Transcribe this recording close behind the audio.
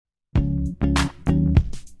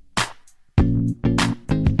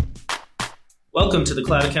Welcome to the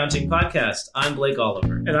Cloud Accounting Podcast. I'm Blake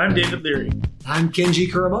Oliver. And I'm David Leary. I'm Kenji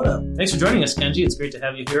Kuramoto. Thanks for joining us, Kenji. It's great to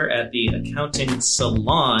have you here at the Accounting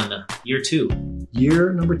Salon, year 2.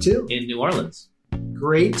 Year number 2. In New Orleans.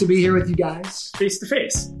 Great to be here with you guys. Face to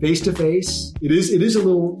face. Face to face. It is a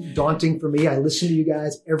little daunting for me. I listen to you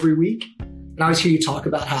guys every week. And I always hear you talk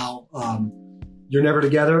about how you're never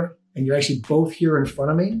together and you're actually both here in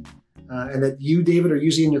front of me. And that you, David, are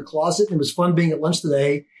usually in your closet. And it was fun being at lunch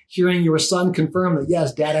today, hearing your son confirm that,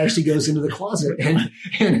 yes, Dad actually goes into the closet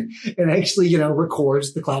and actually,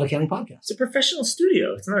 records the Cloud Accounting Podcast. It's a professional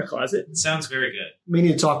studio. It's not a closet. It sounds very good. We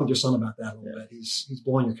need to talk with your son about that a little bit. He's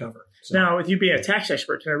blowing your cover. So. Now, with you being a tax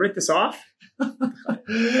expert, can I rip this off?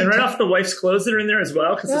 And write off the wife's clothes that are in there as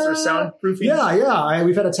well, because those are soundproofing? Yeah.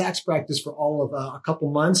 We've had a tax practice for all of a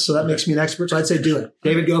couple months, so that makes me an expert. So I'd say do it.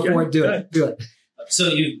 David, go for it. Do it. So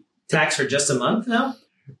you tax for just a month now?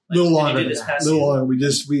 A little longer.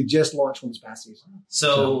 We just launched one this past season.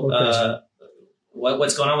 So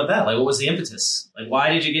what's going on with that? Like, what was the impetus? Like,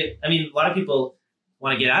 why did you get? I mean, a lot of people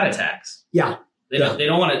want to get out of tax. Yeah. They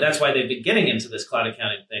don't want to. That's why they've been getting into this cloud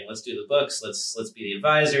accounting thing. Let's do the books. Let's be the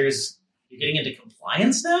advisors. You're getting into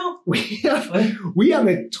compliance now? We have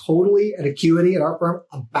a totally, at Acuity, at our firm,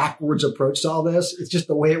 a backwards approach to all this. It's just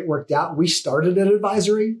the way it worked out. We started an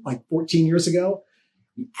advisory like 14 years ago.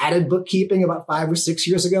 We added bookkeeping about 5 or 6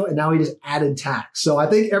 years ago, and now we just added tax. So I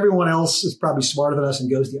think everyone else is probably smarter than us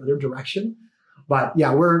and goes the other direction. But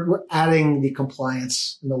yeah, we're adding the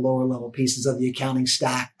compliance and the lower level pieces of the accounting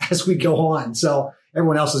stack as we go on. So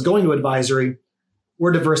everyone else is going to advisory.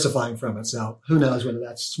 We're diversifying from it. So who knows whether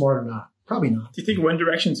that's smart or not. Probably not. Do you think one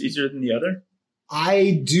direction is easier than the other?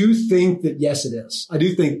 I do think that, yes, it is. I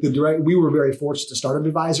do think we were very fortunate to start an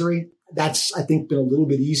advisory. That's, I think, been a little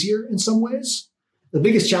bit easier in some ways. The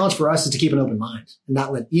biggest challenge for us is to keep an open mind and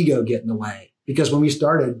not let ego get in the way. Because when we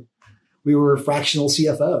started, we were fractional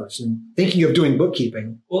CFOs and thinking of doing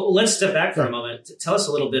bookkeeping. Well, let's step back for a moment. Tell us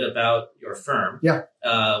a little bit about your firm. Yeah.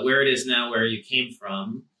 Where it is now, where you came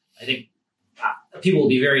from. I think people will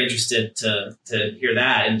be very interested to hear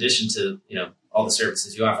that, in addition to all the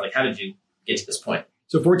services you offer. Like, how did you get to this point?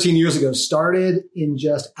 So 14 years ago, started in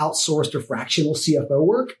just outsourced or fractional CFO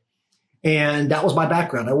work. And that was my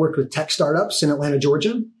background. I worked with tech startups in Atlanta,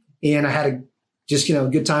 Georgia, and I had a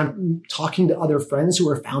good time talking to other friends who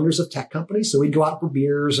were founders of tech companies. So we'd go out for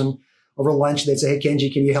beers, and over lunch, they'd say, "Hey,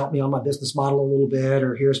 Kenji, can you help me on my business model a little bit?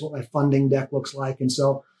 Or here's what my funding deck looks like." And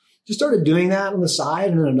so just started doing that on the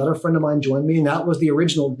side. And then another friend of mine joined me. And that was the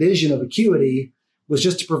original vision of Acuity, was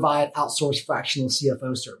just to provide outsourced fractional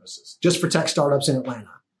CFO services just for tech startups in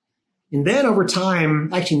Atlanta. And then over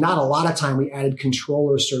time, actually not a lot of time, we added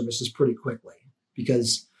controller services pretty quickly,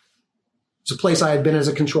 because it's a place I had been as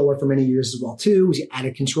a controller for many years as well too. We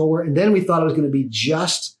added controller. And then we thought it was going to be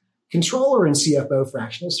just controller and CFO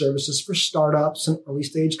fractional services for startups and early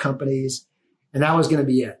stage companies. And that was going to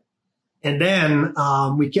be it. And then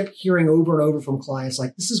we kept hearing over and over from clients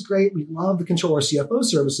like, this is great. We love the controller CFO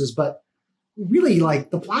services, but really,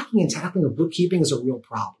 like, the blocking and tackling of bookkeeping is a real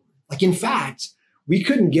problem. Like, in fact, we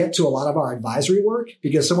couldn't get to a lot of our advisory work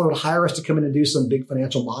because someone would hire us to come in and do some big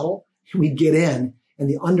financial model. And we'd get in, and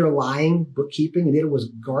the underlying bookkeeping and data was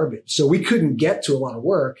garbage. So we couldn't get to a lot of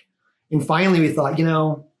work. And finally, we thought,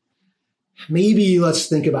 maybe let's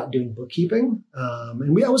think about doing bookkeeping.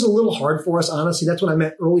 And that was a little hard for us, honestly. That's what I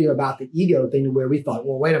meant earlier about the ego thing, where we thought,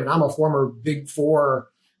 well, wait a minute, I'm a former Big Four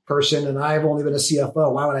person and I've only been a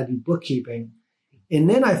CFO. Why would I do bookkeeping? And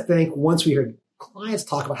then I think once we heard clients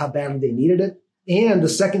talk about how badly they needed it, and the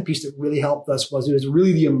second piece that really helped us was it was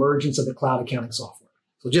really the emergence of the cloud accounting software.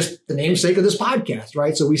 So just the namesake of this podcast,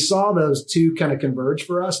 right? So we saw those two kind of converge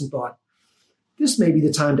for us and thought, this may be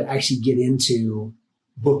the time to actually get into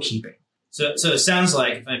bookkeeping. So it sounds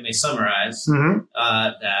like, if I may summarize,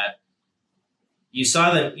 that you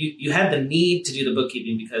saw that you had the need to do the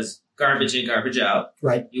bookkeeping because garbage in, garbage out.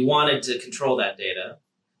 Right. You wanted to control that data.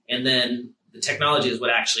 And then the technology is what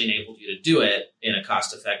actually enabled you to do it in a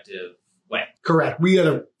cost-effective way. Correct. We had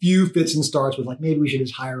a few fits and starts with, like, maybe we should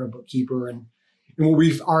just hire a bookkeeper. And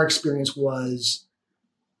what our experience was,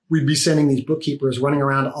 we'd be sending these bookkeepers running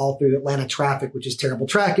around all through Atlanta traffic, which is terrible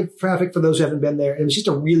traffic for those who haven't been there. And it was just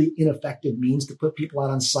a really ineffective means to put people out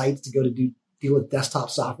on sites to go to deal with desktop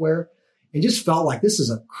software. It just felt like this is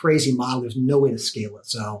a crazy model. There's no way to scale it.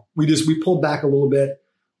 So we pulled back a little bit.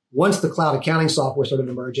 Once the cloud accounting software started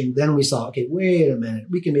emerging, then we saw, okay, wait a minute,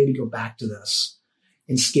 we can maybe go back to this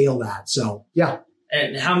and scale that. So, yeah.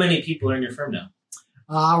 And how many people are in your firm now?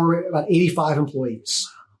 We're about 85 employees.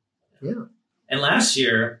 Yeah. And last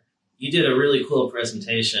year, you did a really cool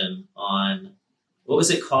presentation on what was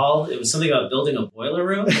it called? It was something about building a boiler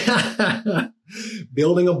room.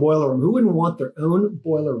 Building a boiler room. Who wouldn't want their own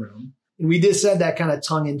boiler room? And we just said that kind of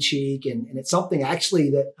tongue in cheek. And it's something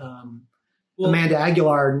actually that Amanda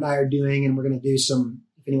Aguilar and I are doing. And we're going to do some,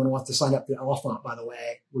 if anyone wants to sign up to Elephant, by the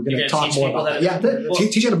way, we're going to talk more about that. Yeah,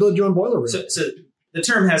 teach you how to build your own boiler room. So the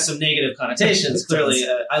term has some negative connotations. Clearly,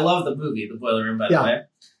 I love the movie, The Boiler Room, by the way.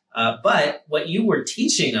 But what you were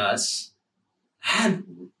teaching us had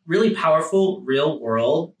really powerful real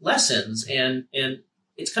world lessons. And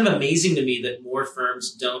it's kind of amazing to me that more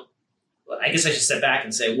firms don't, I guess I should step back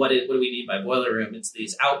and say, what do we mean by boiler room? It's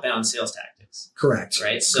these outbound sales tactics. Correct.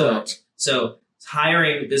 Right. So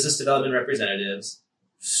hiring business development representatives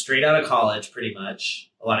straight out of college, pretty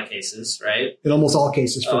much, a lot of cases, right? In almost all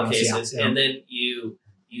cases for us. Yeah. And then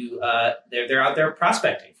they're out there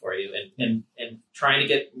prospecting for you and trying to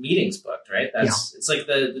get meetings booked, right? It's like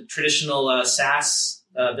the traditional SaaS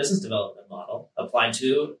business development model applied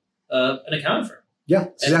to an accounting firm. Yeah,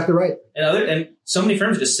 that's exactly right. And so many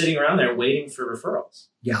firms are just sitting around there waiting for referrals.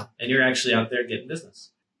 Yeah. And you're actually out there getting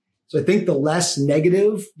business. So I think the less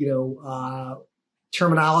negative,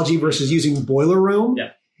 terminology versus using boiler room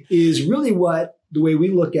is really what the way we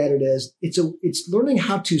look at it is. It's learning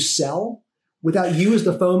how to sell without you as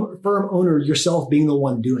the firm owner yourself being the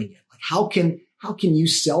one doing it. Like how can you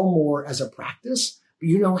sell more as a practice, but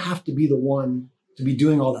you don't have to be the one to be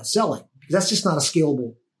doing all that selling, because that's just not a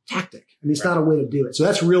scalable tactic. I mean, it's not a way to do it. So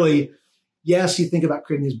that's really, yes, you think about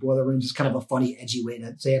creating these boiler rooms. It's kind of a funny, edgy way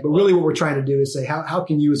to say it. But really what we're trying to do is say, how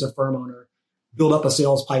can you as a firm owner build up a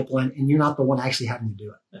sales pipeline and you're not the one actually having to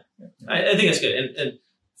do it? I think that's good. And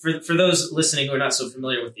for those listening who are not so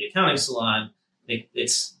familiar with the Accounting Salon,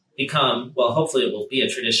 it's become, well, hopefully it will be a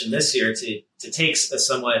tradition this year to take a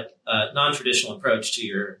somewhat non-traditional approach to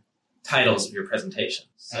your titles of your presentations.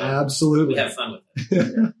 So absolutely. We have fun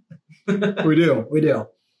with it. We do.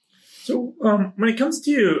 So when it comes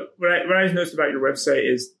to what I noticed about your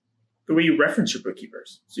website is the way you reference your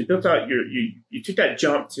bookkeepers. So you built out you took that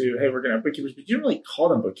jump to, hey, we're going to have bookkeepers, but you don't really call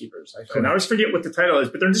them bookkeepers. I always forget what the title is,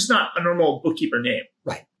 but they're just not a normal bookkeeper name.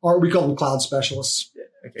 Right. Or we call them cloud specialists.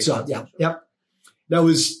 Yeah. Okay. So yep. That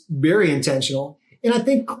was very intentional. And I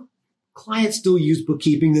think clients still use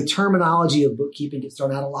bookkeeping. The terminology of bookkeeping gets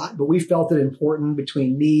thrown out a lot, but we felt it important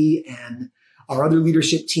between me and our other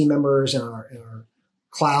leadership team members and our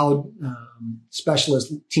cloud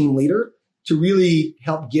specialist team leader to really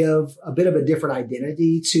help give a bit of a different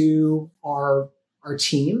identity to our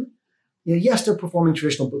team. Yes, they're performing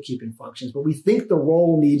traditional bookkeeping functions, but we think the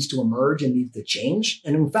role needs to emerge and needs to change.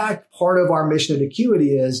 And in fact, part of our mission at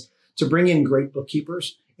Acuity is to bring in great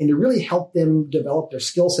bookkeepers and to really help them develop their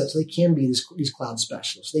skill sets so they can be these cloud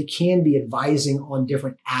specialists. They can be advising on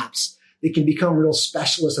different apps. They can become real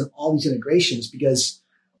specialists in all these integrations, because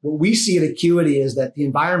what we see at Acuity is that the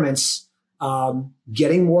environment's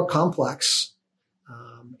getting more complex,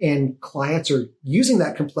 and clients are using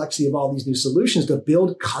that complexity of all these new solutions to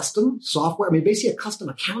build custom software. I mean, basically a custom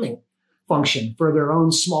accounting function for their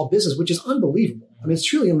own small business, which is unbelievable. I mean, it's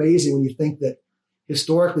truly amazing when you think that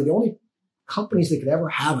historically the only companies that could ever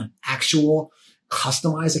have an actual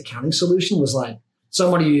customized accounting solution was like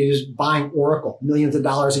somebody who's buying Oracle millions of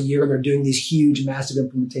dollars a year and they're doing these huge, massive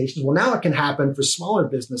implementations. Well, now it can happen for smaller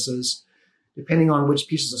businesses, depending on which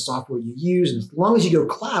pieces of software you use. And as long as you go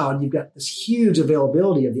cloud, you've got this huge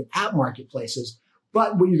availability of the app marketplaces.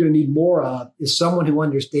 But what you're going to need more of is someone who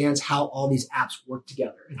understands how all these apps work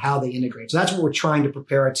together and how they integrate. So that's what we're trying to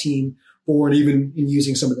prepare our team for. And even in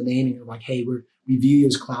using some of the naming, we're like, hey, we view you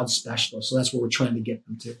as cloud specialists. So that's what we're trying to get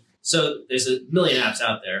them to. So there's a million apps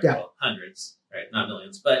out there, well, hundreds, right? Not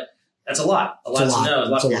millions, but that's a lot to know, a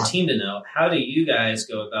lot for your team to know. How do you guys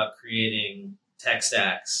go about creating tech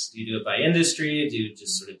stacks? Do you do it by industry? Do you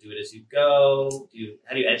just sort of do it as you go?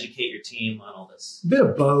 How do you educate your team on all this? A bit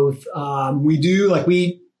of both. We do,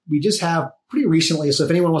 we just have pretty recently. So if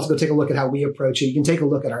anyone wants to go take a look at how we approach it, you can take a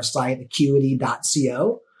look at our site,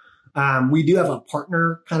 acuity.co. We do have a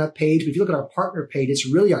partner kind of page, but if you look at our partner page, it's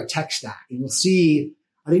really our tech stack. And you'll see,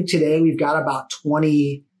 I think today we've got about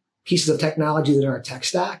 20 pieces of technology that are our tech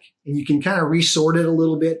stack, and you can kind of resort it a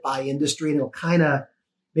little bit by industry and it'll kind of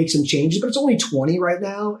make some changes, but it's only 20 right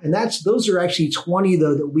now. And those are actually 20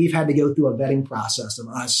 though that we've had to go through a vetting process of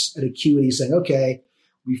us at Acuity saying, okay,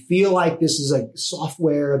 we feel like this is a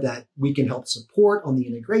software that we can help support on the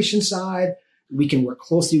integration side. We can work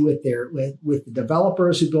closely with the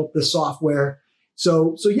developers who built the software.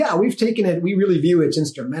 So yeah, we've taken it. We really view it's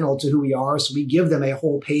instrumental to who we are. So we give them a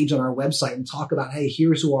whole page on our website and talk about, hey,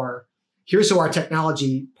 here's who our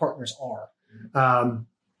technology partners are.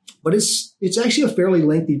 But it's actually a fairly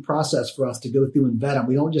lengthy process for us to go through and vet them.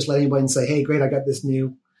 We don't just let anybody say, hey, great, I got this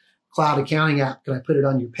new cloud accounting app. Can I put it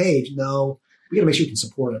on your page? No, we got to make sure you can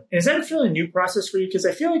support it. And is that a fairly new process for you? Because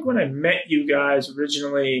I feel like when I met you guys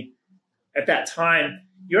originally at that time,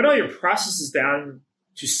 you had all your processes down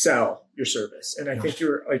to sell your service. And I think you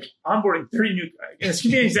were like onboarding 30 new, and this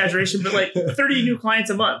can be an exaggeration, but like 30 new clients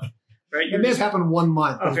a month, right? It may have happened 1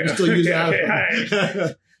 month. Okay. We still use it.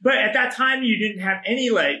 Right. But at that time, you didn't have any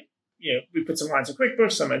we put some lines of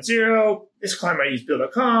QuickBooks, some at zero. This client might use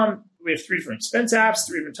Bill.com. We have 3 different expense apps,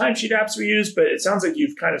 3 different timesheet apps we use, but it sounds like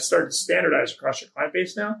you've kind of started to standardize across your client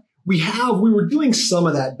base now. We were doing some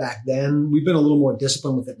of that back then. We've been a little more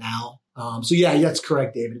disciplined with it now. So yeah, that's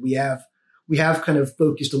correct, David. We have kind of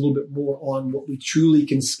focused a little bit more on what we truly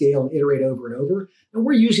can scale and iterate over and over. And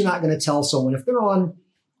we're usually not going to tell someone if they're on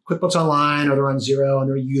QuickBooks Online or they're on Xero and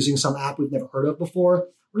they're using some app we've never heard of before,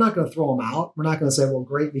 we're not going to throw them out. We're not going to say, well,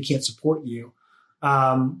 great, we can't support you.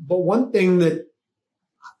 But one thing that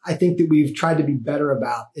I think that we've tried to be better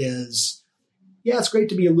about is, yeah, it's great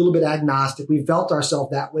to be a little bit agnostic. We felt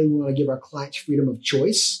ourselves that way. We want to give our clients freedom of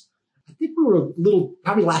choice. I think we were a little,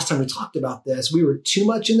 probably last time we talked about this, we were too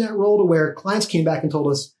much in that role to where clients came back and told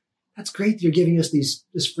us, that's great that you're giving us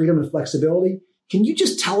this freedom and flexibility. Can you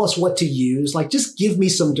just tell us what to use? Like, just give me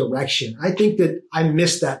some direction. I think that I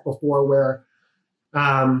missed that before where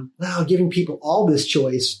giving people all this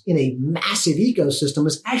choice in a massive ecosystem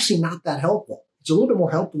is actually not that helpful. It's a little bit more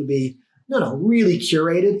helpful to be, really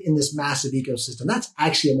curated in this massive ecosystem. That's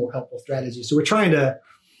actually a more helpful strategy. So we're trying to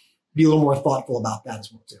be a little more thoughtful about that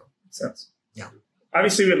as well, too. Makes sense. Yeah.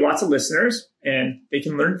 Obviously, we have lots of listeners, and they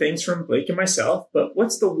can learn things from Blake and myself, but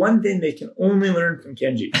what's the one thing they can only learn from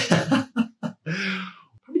Kenji?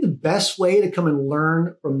 Probably the best way to come and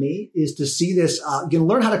learn from me is to see this. You can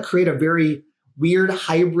learn how to create a very weird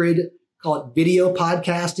hybrid, call it video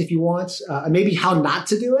podcast if you want, and maybe how not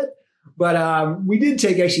to do it. But we did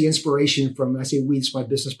take actually inspiration from, I say we, it's my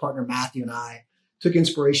business partner, Matthew, and I took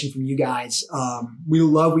inspiration from you guys. We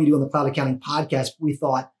love what you do on the Cloud Accounting podcast. But we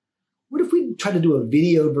thought, what if we try to do a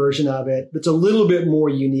video version of it that's a little bit more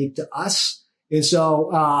unique to us? And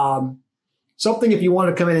so something if you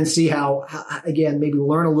want to come in and see how, again, maybe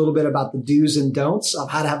learn a little bit about the do's and don'ts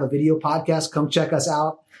of how to have a video podcast, come check us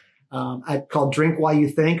out. I call Drink While You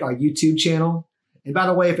Think, our YouTube channel. And by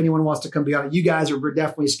the way, if anyone wants to come be on it, we're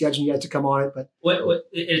definitely scheduling you guys to come on it. But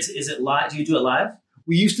is it live? Do you do it live?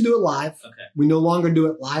 We used to do it live. Okay. We no longer do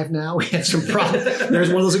it live now. We had some problems. There's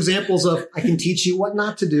one of those examples of I can teach you what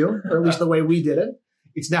not to do, or at least the way we did it.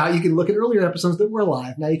 It's now you can look at earlier episodes that were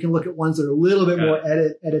live. Now you can look at ones that are a little bit more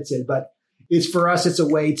edited. But it's for us, it's a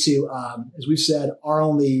way to, as we've said, our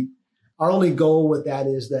only goal with that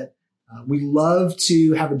is that we love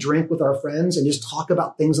to have a drink with our friends and just talk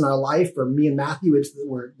about things in our life. For me and Matthew, it's that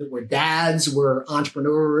we're dads, we're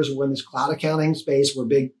entrepreneurs, we're in this cloud accounting space, we're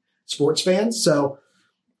big sports fans. So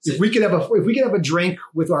if we could have a drink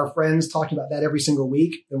with our friends talking about that every single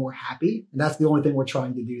week, then we're happy. And that's the only thing we're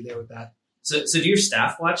trying to do there with that. So do your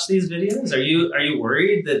staff watch these videos? Are you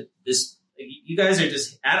worried that you guys are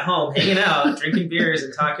just at home hanging out, drinking beers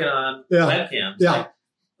and talking on webcams? Yeah.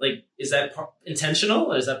 Like, is that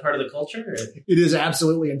intentional? Or is that part of the culture? Or? It is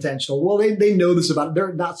absolutely intentional. Well, they know this about it.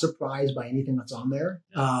 They're not surprised by anything that's on there.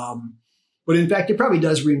 Yeah. But in fact, it probably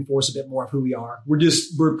does reinforce a bit more of who we are.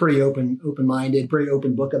 We're pretty open-minded, pretty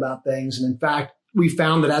open book about things. And in fact, we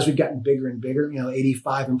found that as we've gotten bigger and bigger,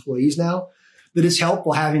 85 employees now, that it's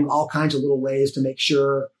helpful having all kinds of little ways to make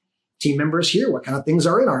sure team members hear what kind of things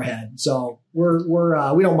are in our head. So we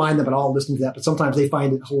don't mind them at all listening to that, but sometimes they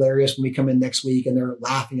find it hilarious when we come in next week and they're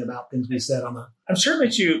laughing about things we said on the. I'm sure it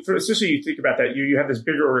makes you, especially you think about that, you have this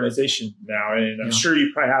bigger organization now, and I'm sure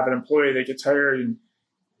you probably have an employee that gets hired and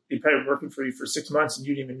they're probably working for you for 6 months and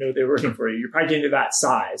you didn't even know they were working for you. You're probably getting to that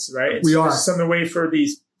size, right? And we so are. There's some way for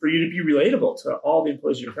you to be relatable to all the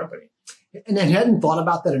employees of your company. And I hadn't thought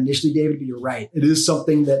about that initially, David, but you're right. It is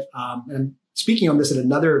something that, and I'm speaking on this at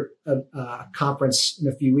another conference in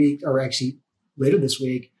a few weeks, or actually later this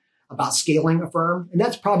week, about scaling a firm. And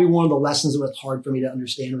that's probably one of the lessons that was hard for me to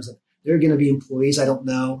understand was that there are going to be employees I don't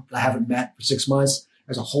know that I haven't met for 6 months.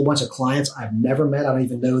 There's a whole bunch of clients I've never met. I don't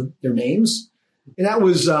even know their names. And that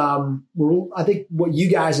was, I think, what you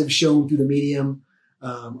guys have shown through the medium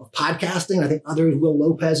of podcasting. I think others, Will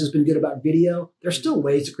Lopez has been good about video. There's still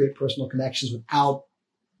ways to create personal connections without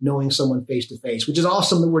knowing someone face to face, which is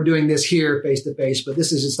awesome that we're doing this here face to face. But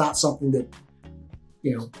this is just not something that,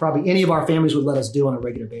 probably any of our families would let us do on a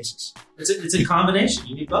regular basis. It's a combination.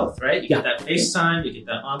 You need both, right? You get that face time, you get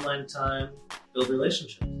that online time, build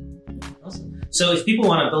relationships. Awesome. So if people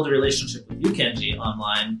want to build a relationship with you, Kenji,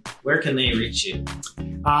 online, where can they reach you?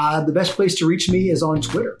 the best place to reach me is on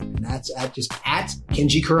Twitter. And that's at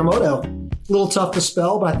Kenji Kuramoto. A little tough to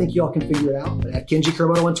spell, but I think y'all can figure it out. But at Kenji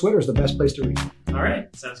Kuramoto on Twitter is the best place to reach me. All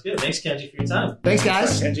right. Sounds good. Thanks, Kenji, for your time. Thanks,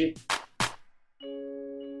 guys. Kenji.